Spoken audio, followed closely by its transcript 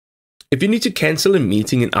If you need to cancel a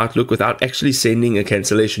meeting in Outlook without actually sending a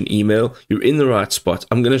cancellation email, you're in the right spot.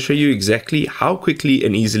 I'm going to show you exactly how quickly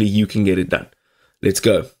and easily you can get it done. Let's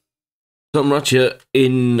go. So I'm right here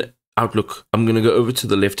in Outlook. I'm going to go over to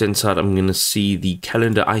the left-hand side. I'm going to see the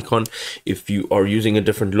calendar icon. If you are using a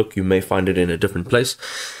different look, you may find it in a different place.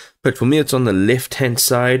 But for me, it's on the left-hand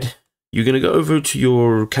side. You're going to go over to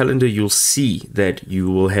your calendar. You'll see that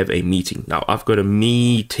you will have a meeting. Now, I've got a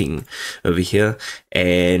meeting over here,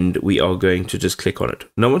 and we are going to just click on it.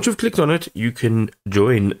 Now, once you've clicked on it, you can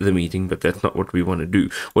join the meeting, but that's not what we want to do.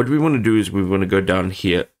 What we want to do is we want to go down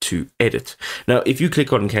here to edit. Now, if you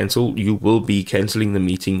click on cancel, you will be canceling the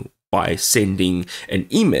meeting by sending an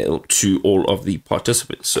email to all of the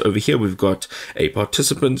participants. So over here, we've got a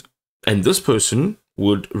participant, and this person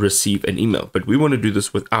would receive an email, but we want to do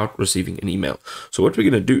this without receiving an email. So what we're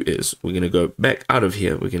going to do is we're going to go back out of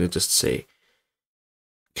here. We're going to just say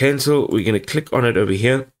cancel. We're going to click on it over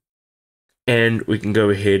here, and we can go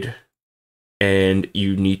ahead and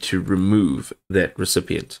you need to remove that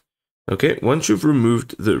recipient. Okay, once you've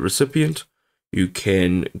removed the recipient, you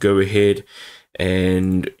can go ahead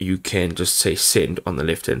and you can just say send on the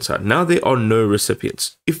left hand side. Now there are no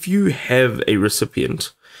recipients. If you have a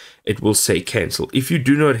recipient, it will say cancel. If you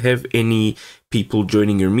do not have any people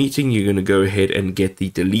joining your meeting, you're going to go ahead and get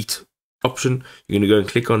the delete option. You're going to go and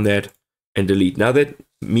click on that and delete. Now that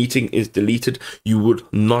meeting is deleted, you would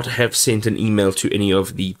not have sent an email to any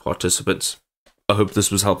of the participants. I hope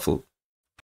this was helpful.